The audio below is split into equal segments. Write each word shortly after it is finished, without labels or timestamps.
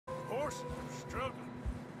horses are struggling.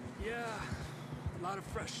 Yeah, a lot of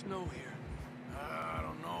fresh snow here. I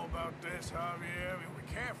don't know about this, Javier. I mean, we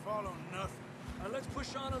can't follow nothing. Let's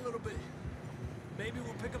push on a little bit. Maybe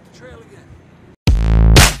we'll pick up the trail again.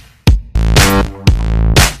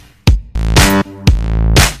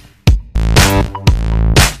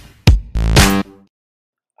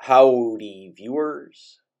 Howdy,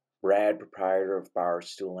 viewers. Brad, proprietor of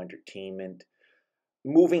Barstool Entertainment.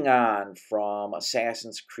 Moving on from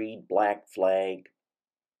Assassin's Creed Black Flag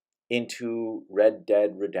into Red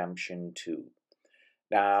Dead Redemption 2.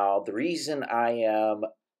 Now, the reason I am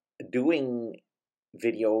doing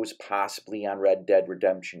videos possibly on Red Dead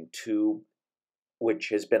Redemption 2, which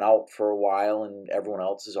has been out for a while and everyone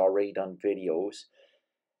else has already done videos,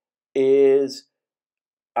 is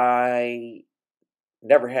I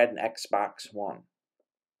never had an Xbox One.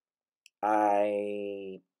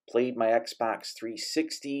 I played my Xbox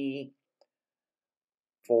 360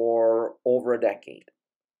 for over a decade.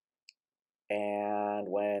 And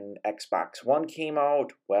when Xbox One came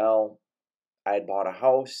out, well, I had bought a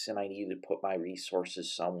house and I needed to put my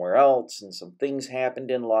resources somewhere else, and some things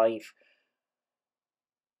happened in life.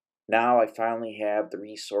 Now I finally have the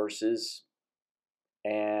resources,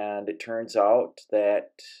 and it turns out that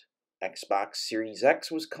Xbox Series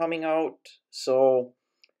X was coming out, so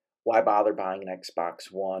why bother buying an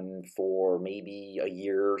Xbox One for maybe a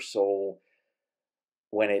year or so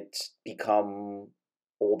when it's become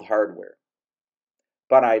old hardware?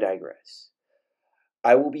 But I digress.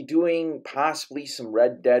 I will be doing possibly some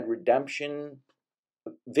Red Dead Redemption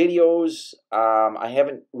videos. I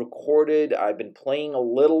haven't recorded. I've been playing a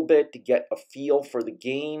little bit to get a feel for the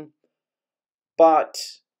game. But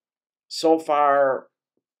so far,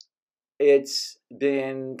 it's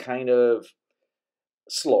been kind of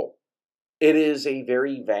slow. It is a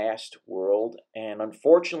very vast world, and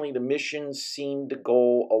unfortunately the missions seem to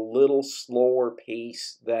go a little slower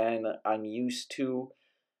pace than I'm used to.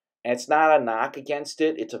 And it's not a knock against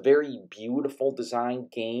it. It's a very beautiful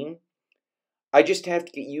designed game. I just have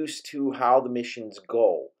to get used to how the missions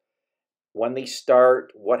go. When they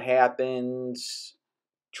start, what happens,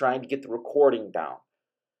 trying to get the recording down.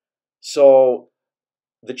 So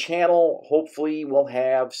the channel hopefully will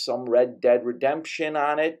have some Red Dead Redemption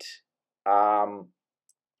on it.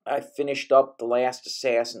 I finished up the last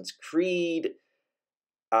Assassin's Creed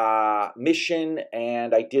mission,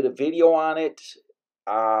 and I did a video on it.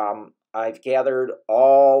 I've gathered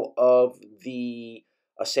all of the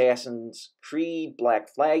Assassin's Creed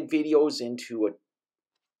Black Flag videos into a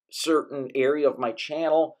certain area of my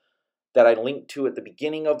channel that I linked to at the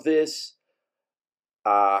beginning of this.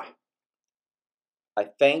 I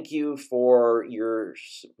thank you for your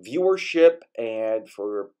viewership and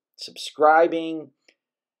for subscribing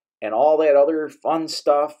and all that other fun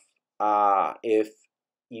stuff. If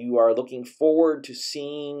you are looking forward to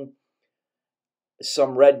seeing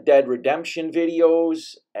some Red Dead Redemption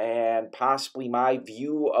videos and possibly my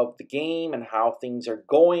view of the game and how things are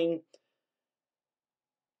going,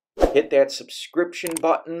 hit that subscription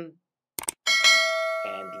button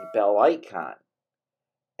and the bell icon.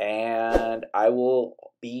 And I will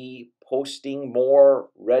be posting more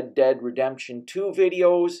Red Dead Redemption 2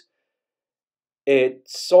 videos. It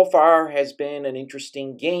so far has been an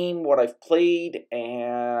interesting game, what I've played,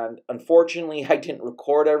 and unfortunately I didn't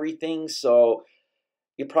record everything, so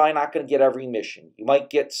you're probably not going to get every mission. You might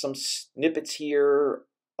get some snippets here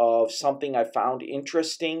of something I found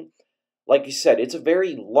interesting. Like you said, it's a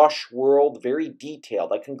very lush world, very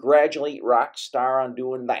detailed. I congratulate Rockstar on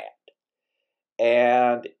doing that.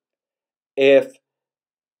 And if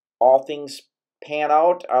all things pan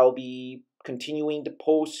out, I'll be continuing to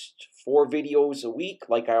post 4 videos a week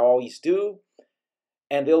like I always do.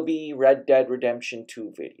 And there'll be Red Dead Redemption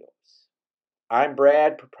 2 videos. I'm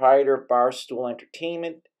Brad, proprietor of Barstool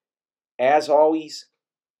Entertainment. As always,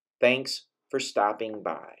 thanks for stopping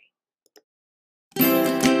by.